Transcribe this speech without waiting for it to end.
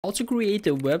How to create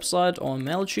a website on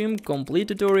MailChimp complete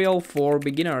tutorial for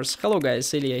beginners. Hello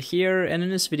guys, Ilya here, and in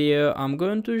this video I'm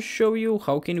going to show you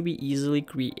how can we easily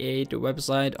create a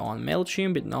website on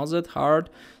MailChimp. It's not that hard,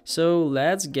 so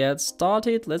let's get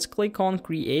started. Let's click on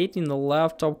create in the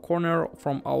left top corner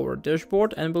from our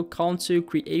dashboard and we'll come to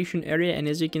creation area, and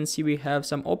as you can see we have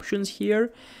some options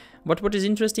here. But what is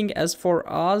interesting as for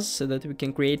us so that we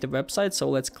can create a website, so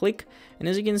let's click, and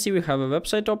as you can see we have a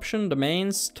website option,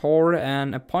 domain, store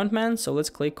and appointment. So let's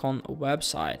click on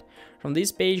website. From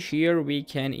this page here we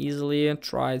can easily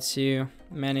try to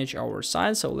manage our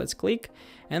site, so let's click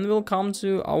and we'll come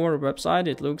to our website.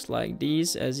 It looks like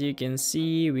this. As you can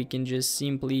see, we can just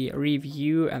simply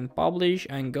review and publish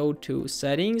and go to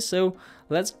settings. So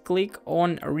let's click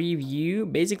on review.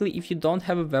 Basically, if you don't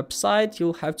have a website,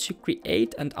 you'll have to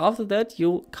create, and after that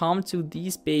you'll come to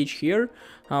this page here.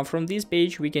 From this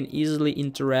page we can easily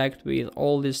interact with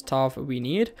all this stuff we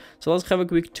need. So let's have a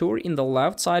quick tour. In the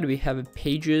left side we have a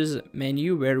pages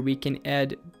menu where we can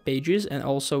add pages and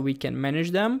also we can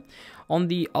manage them. On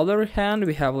the other hand,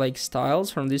 we have like styles.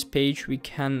 From this page we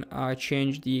can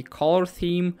change the color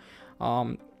theme,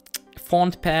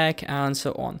 font pack and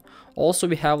so on. Also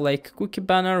we have like cookie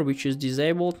banner, which is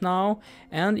disabled now,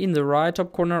 and in the right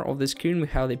top corner of the screen we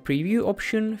have the preview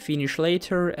option, finish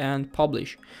later and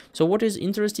publish. So what is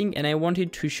interesting and I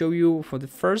wanted to show you for the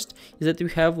first is that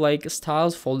we have like a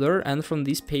styles folder, and from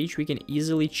this page we can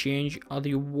easily change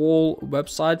the whole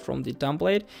website from the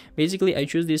template. Basically I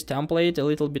choose this template a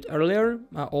little bit earlier,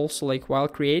 also like while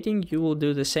creating you will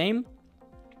do the same.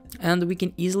 And we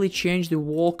can easily change the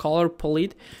wall color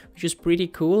palette, which is pretty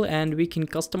cool, and we can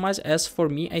customize. As for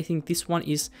me, I think this one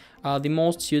is the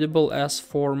most suitable as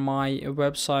for my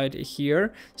website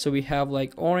here. So we have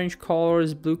like orange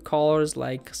colors, blue colors,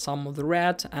 like some of the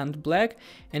red and black.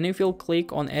 And if we'll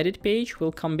click on edit page,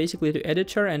 we'll come basically to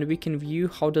editor and we can view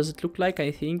how does it look like.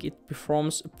 I think it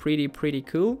performs pretty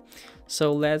cool.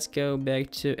 So let's go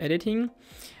back to editing.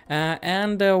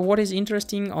 What is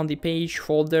interesting, on the page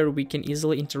folder we can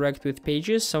easily interact with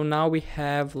pages. So now we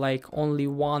have like only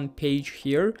one page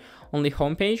here, only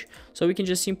home page. So we can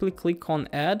just simply click on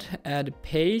add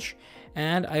page,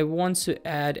 and I want to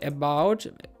add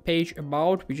page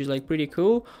about, which is like pretty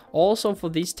cool. Also for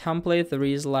this template there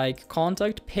is like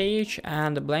contact page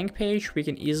and a blank page. We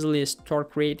can easily start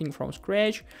creating from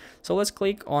scratch. So let's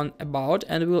click on about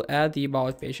and we'll add the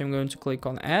about page. I'm going to click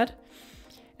on add.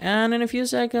 And in a few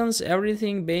seconds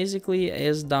everything basically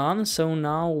is done. So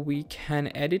now we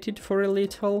can edit it for a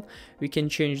little. We can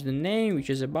change the name, which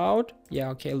is about, yeah,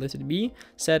 okay, let it be.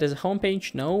 Set as a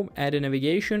homepage, no. Add a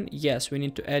navigation, yes, we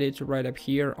need to add it right up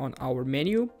here on our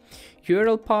menu.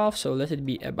 URL path, so let it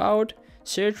be about.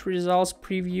 Search results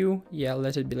preview, yeah,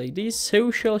 let it be like this.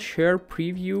 Social share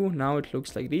preview, now it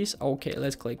looks like this. Okay,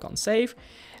 let's click on save.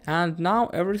 And now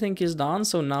everything is done.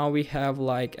 So now we have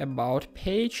like about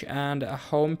page and a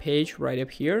home page right up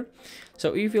here.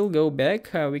 So if we'll go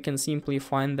back, we can simply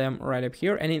find them right up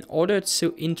here. And in order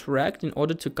to interact, in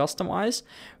order to customize,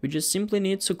 we just simply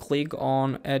need to click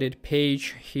on edit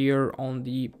page here on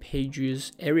the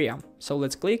pages area. So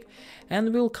let's click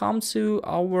and we'll come to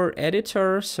our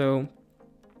editor. So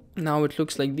now it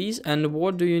looks like this. And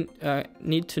what do you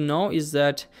need to know is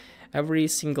that every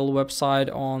single website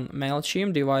on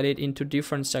MailChimp divided into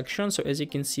different sections. So as you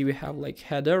can see, we have like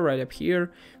header right up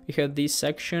here. We have this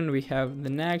section, we have the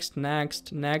next,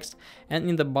 and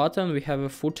in the bottom we have a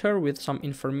footer with some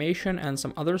information and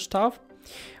some other stuff.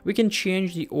 We can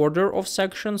change the order of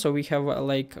sections. So we have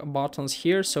like buttons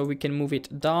here, so we can move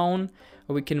it down,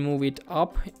 or we can move it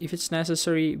up if it's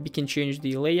necessary. We can change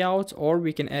the layout, or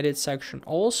we can edit section.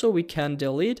 Also we can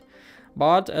delete,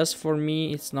 but as for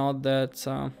me it's not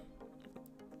that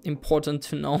important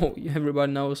to know.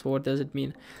 Everybody knows what does it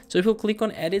mean. So if we click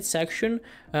on edit section,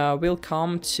 we'll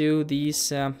come to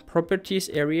this properties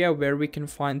area where we can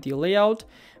find the layout,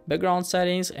 background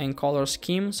settings and color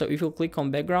scheme. So if you click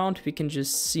on background, we can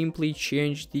just simply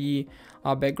change the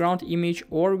background image,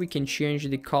 or we can change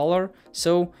the color.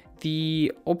 So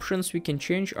the options we can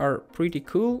change are pretty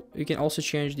cool. We can also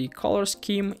change the color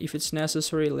scheme if it's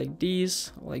necessary, like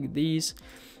this, like this.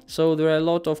 So there are a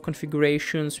lot of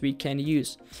configurations we can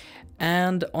use.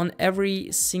 And on every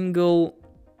single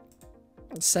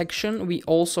section we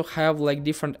also have like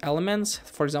different elements.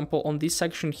 For example, on this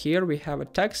section here we have a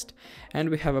text and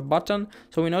we have a button.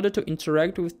 So in order to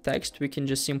interact with text we can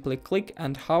just simply click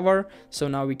and hover. So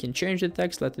now we can change the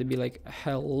text, let it be like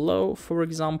hello for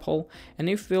example, and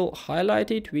if we'll highlight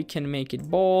it we can make it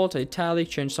bold, italic,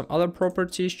 change some other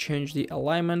properties, change the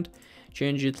alignment,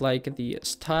 change it like the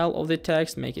style of the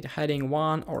text, make it heading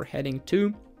 1 or heading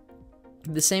 2.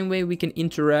 The same way we can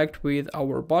interact with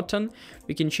our button.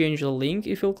 We can change the link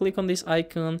if you click on this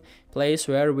icon, place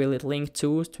where will it link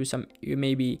to some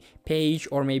maybe page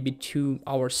or maybe to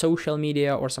our social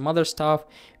media or some other stuff.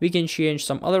 We can change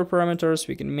some other parameters.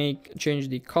 We can change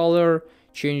the color,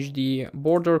 change the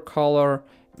border color,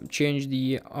 change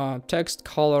the text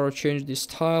color, change the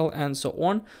style, and so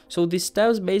on. So these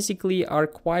steps basically are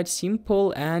quite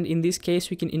simple, and in this case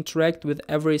we can interact with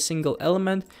every single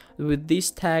element, with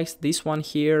this text, this one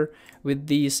here, with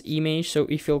this image. So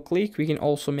if you'll click, we can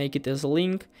also make it as a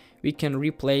link. We can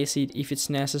replace it if it's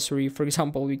necessary. For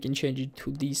example, we can change it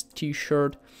to this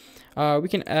t-shirt. We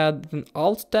can add an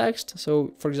alt text.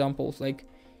 So for example, like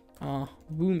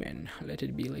woman, let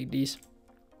it be like this.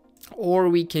 Or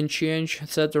we can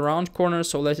set the round corner,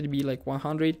 so let it be like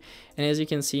 100, and as you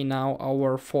can see now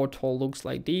our photo looks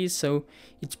like this. So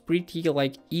it's pretty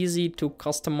like easy to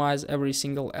customize every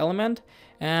single element.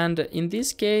 And in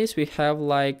this case we have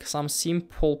like some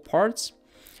simple parts,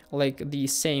 like the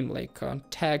same like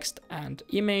text and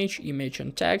image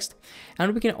and text,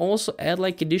 and we can also add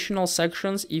like additional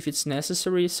sections if it's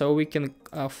necessary. So we can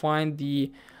find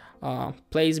the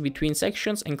place between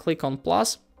sections and click on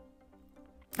plus.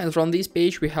 And from this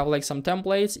page we have like some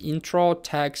templates: intro,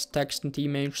 text and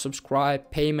image,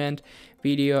 subscribe, payment,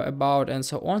 video, about, and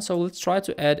so on. So let's try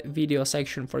to add video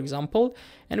section, for example,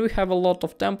 and we have a lot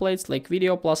of templates like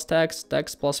video plus text,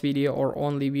 text plus video, or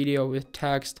only video with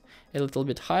text a little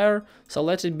bit higher. So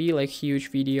let it be like huge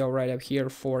video right up here,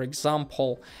 for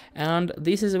example. And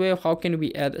this is a way of how can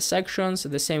we add sections.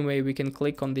 The same way we can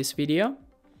click on this video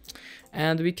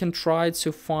and we can try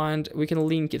to find, we can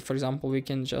link it. For example, we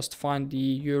can just find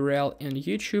the URL in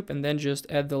YouTube and then just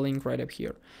add the link right up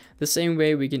here. The same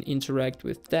way we can interact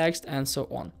with text and so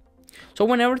on. So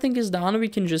when everything is done, we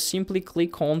can just simply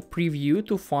click on preview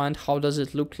to find how does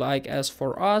it look like as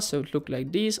for us. So it looked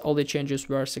like this. All the changes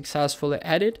were successfully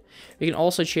added. We can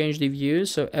also change the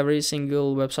views, so every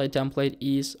single website template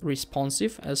is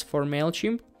responsive as for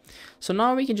MailChimp. So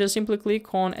now we can just simply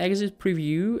click on exit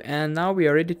preview, and now we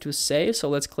are ready to save. So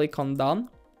let's click on done,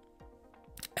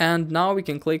 and now we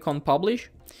can click on publish,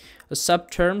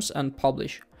 accept terms, and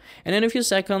publish. And in a few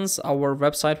seconds our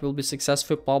website will be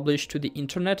successfully published to the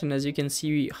internet, and as you can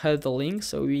see we have the link,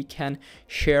 so we can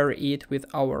share it with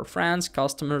our friends,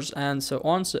 customers, and so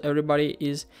on, so everybody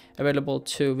is available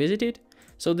to visit it.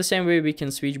 So the same way we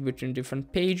can switch between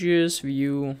different pages,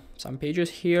 view some pages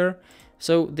here.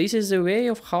 So this is a way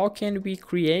of how can we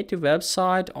create a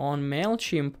website on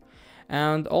MailChimp.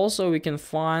 And also we can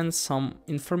find some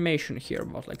information here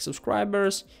about like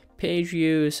subscribers, page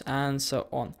views, and so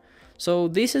on. So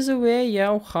this is a way,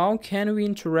 yeah, how can we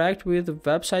interact with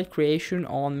website creation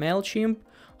on MailChimp.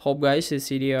 Hope guys this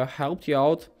video helped you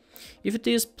out. If it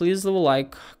is, please leave a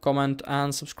like, comment,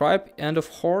 and subscribe. And of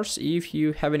course, if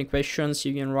you have any questions,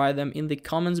 you can write them in the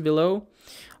comments below.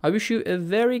 I wish you a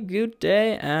very good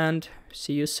day and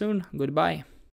see you soon. Goodbye.